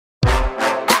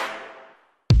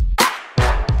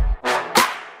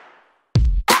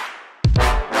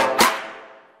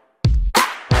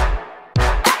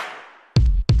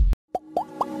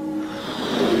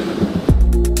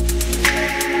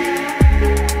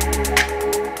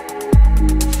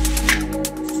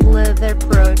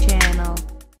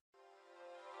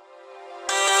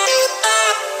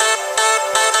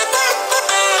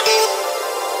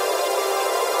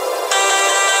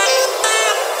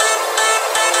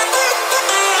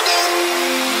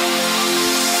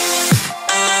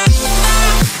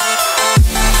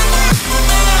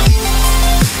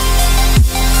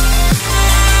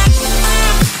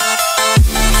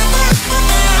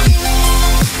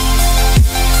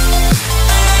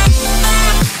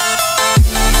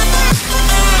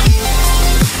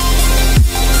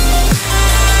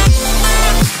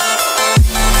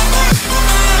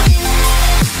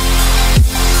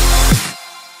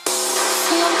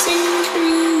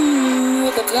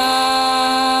the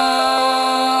clouds.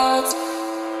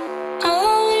 A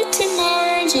light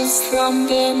emerges from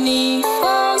beneath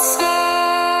the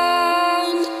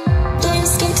sand.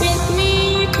 Distant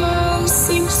miracles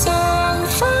seem so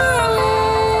far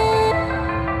away.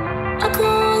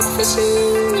 Across the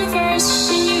universe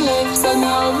she lives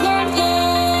another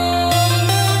day.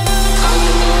 I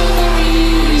know the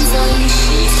reason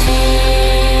she's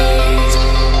here.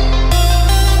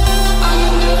 I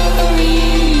know the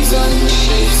reason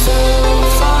she's so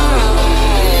far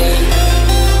away.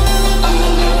 I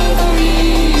know the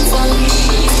reason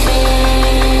she's here.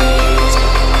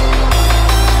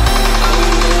 I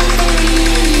know the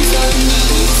reason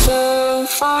she's so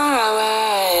far away.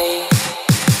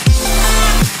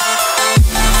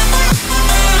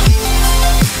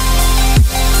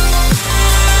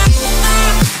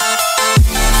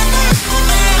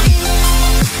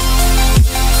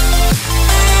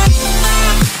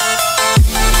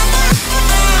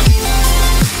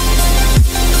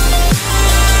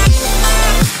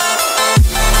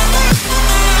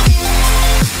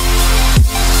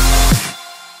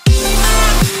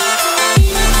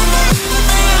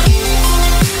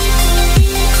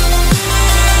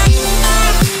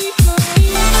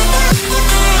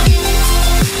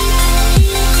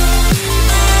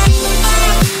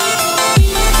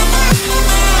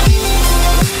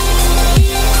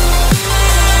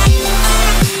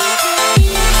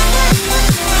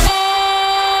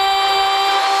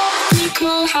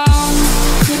 How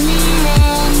could we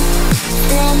run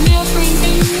from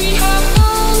everything we have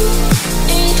done?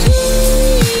 It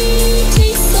only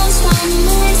takes us one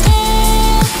more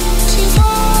step to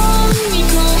fall.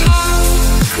 How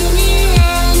could we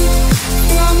run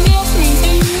from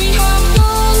everything we have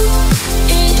done?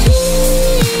 It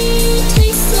only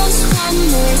takes us one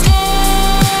more step.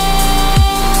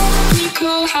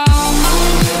 How I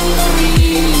know the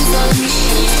reason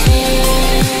she's here.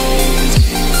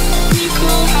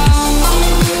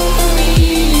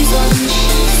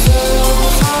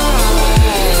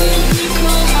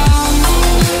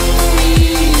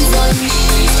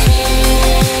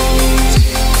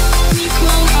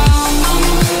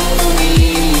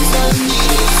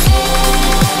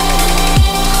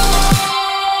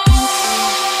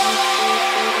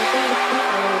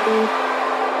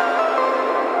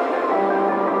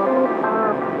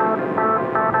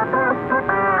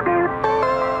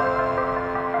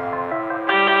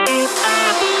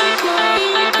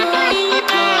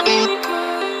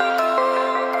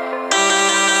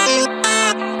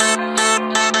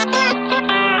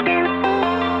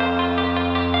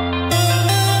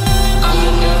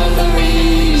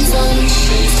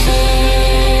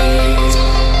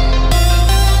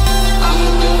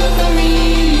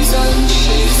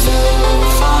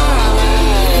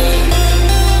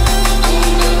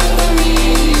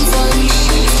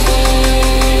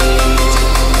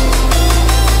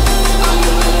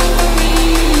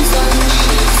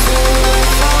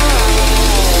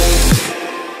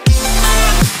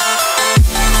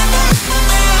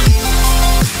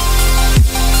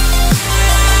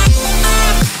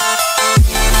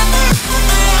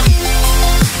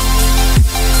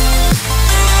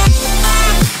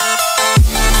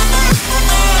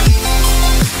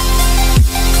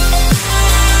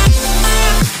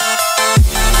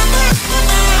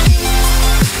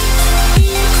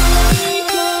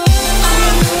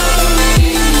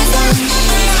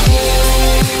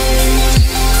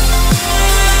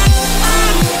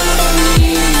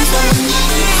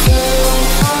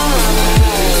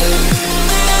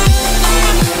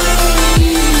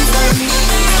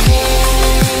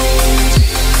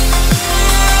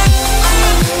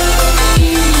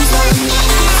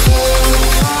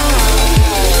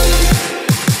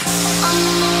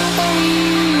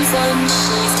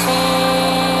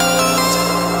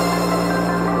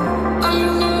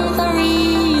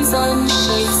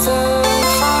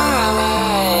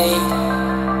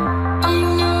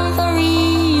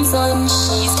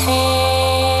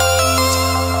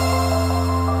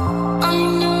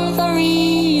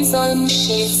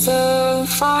 She's so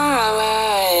far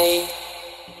away.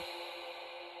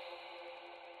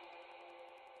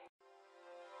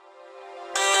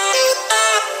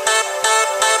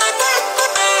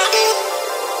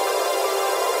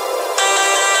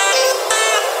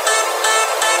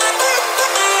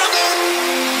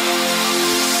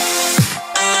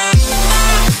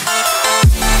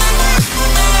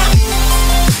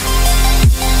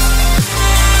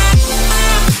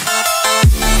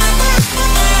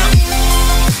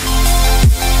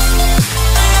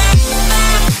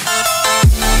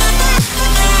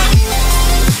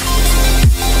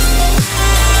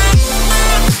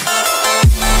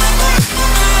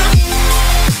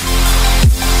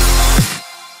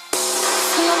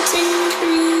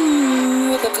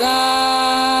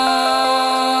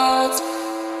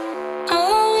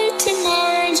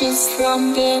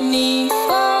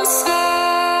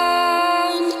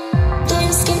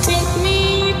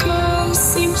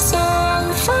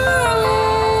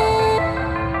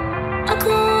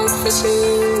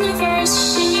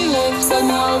 universe, she lives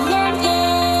another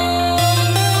day.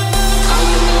 I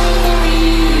know the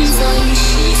reason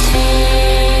she's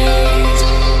hate.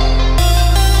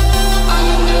 I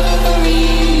know the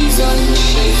reason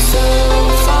she's so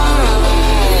far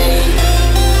away.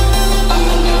 I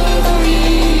know the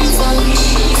reason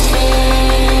she's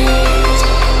hate.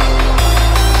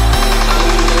 I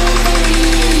know the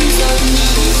reason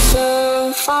she's so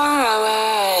far away.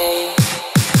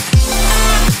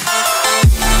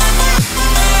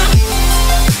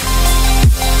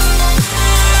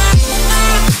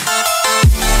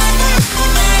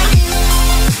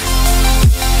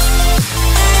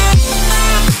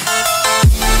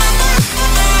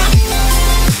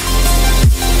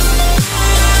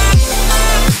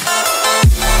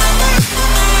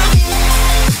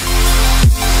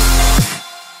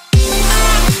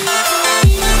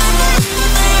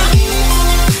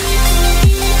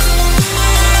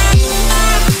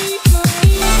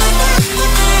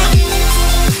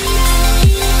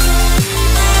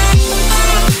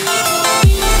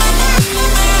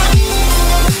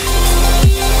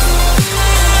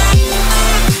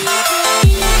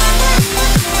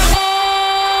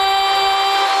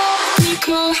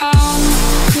 How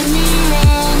can we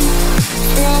run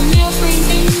from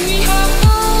everything we have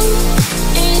done?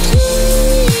 It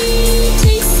only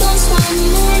takes us one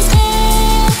more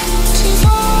step to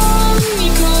fall.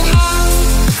 How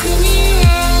can we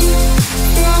run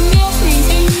from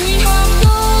everything we have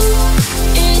done?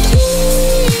 It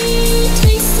only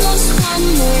takes us one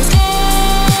more step.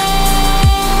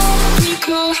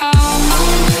 How I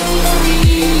know the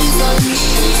reason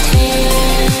she's hate.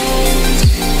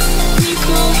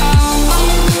 How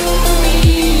I know the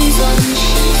reason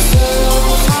she's so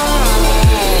far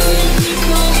away.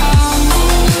 How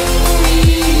I know the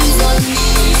reason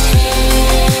she's hate.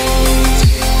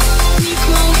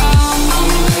 How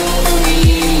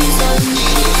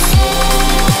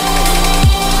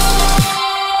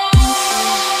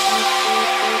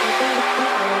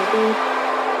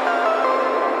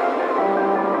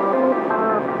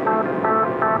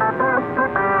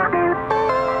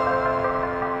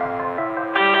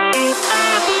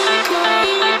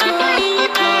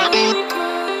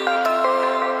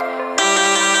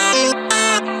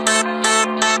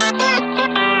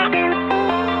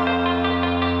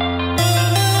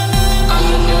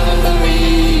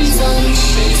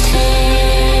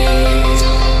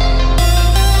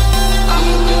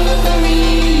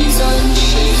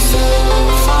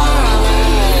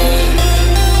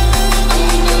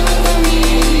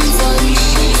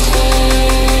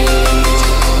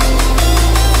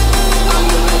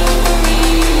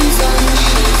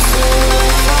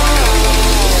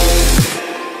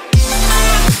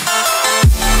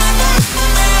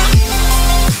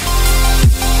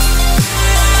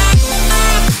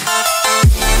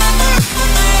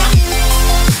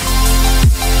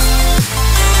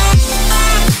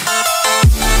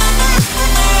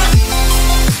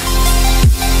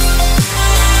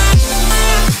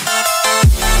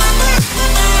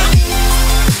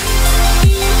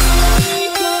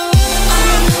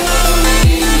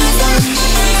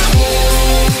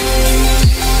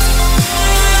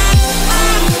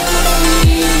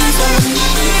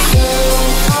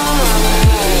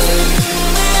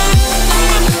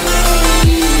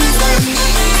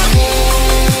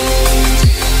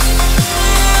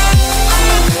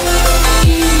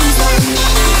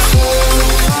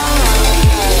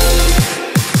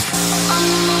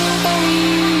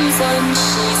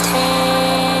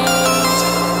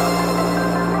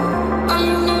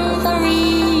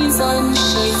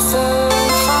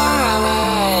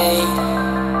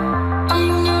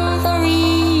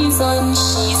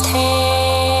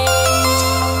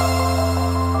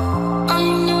I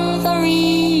know the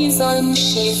reason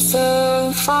she's she's so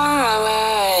far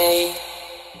away.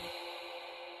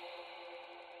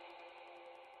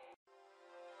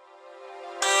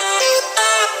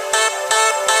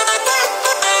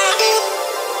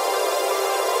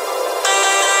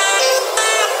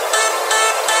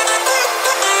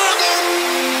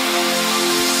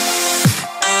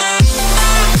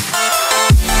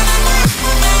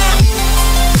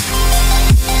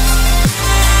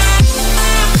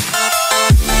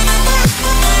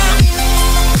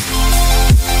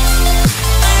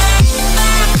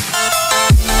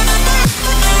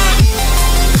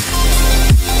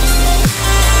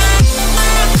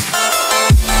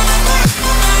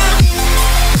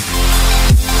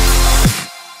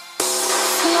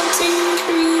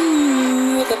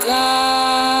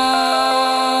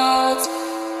 Clouds,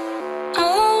 a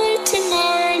light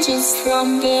emerges from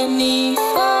beneath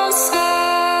the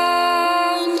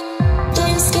sand.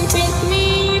 Please don't take me,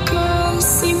 'cause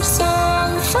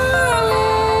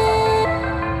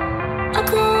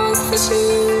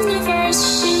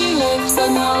lives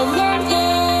another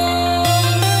day.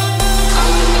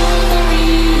 Another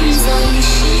reason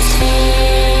she's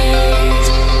hate.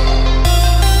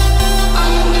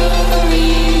 Another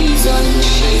reason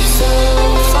she's so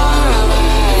far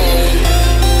away.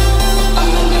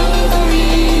 Another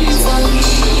reason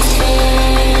she's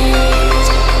hate.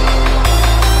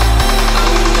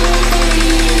 Another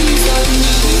reason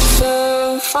she's so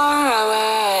far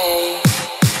away.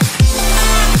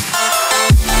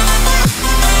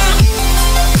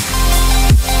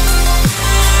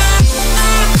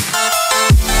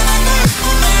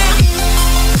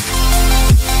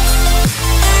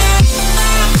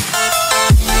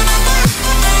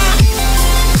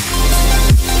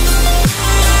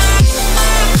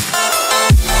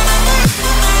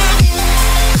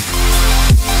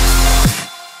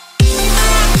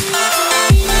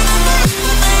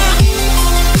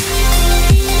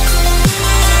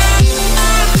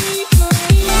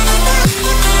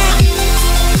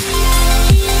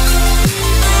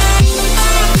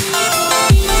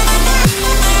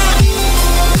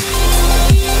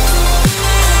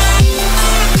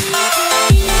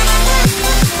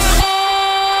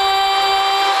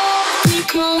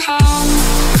 How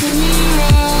could we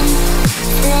run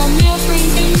from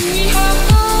everything we have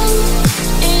done?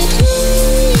 It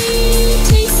only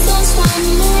takes us one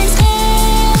more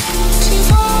step to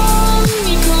fall.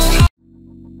 We could have.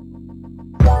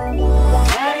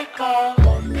 Let it go,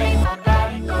 let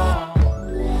it go.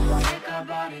 Take our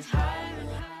bodies higher and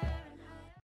higher.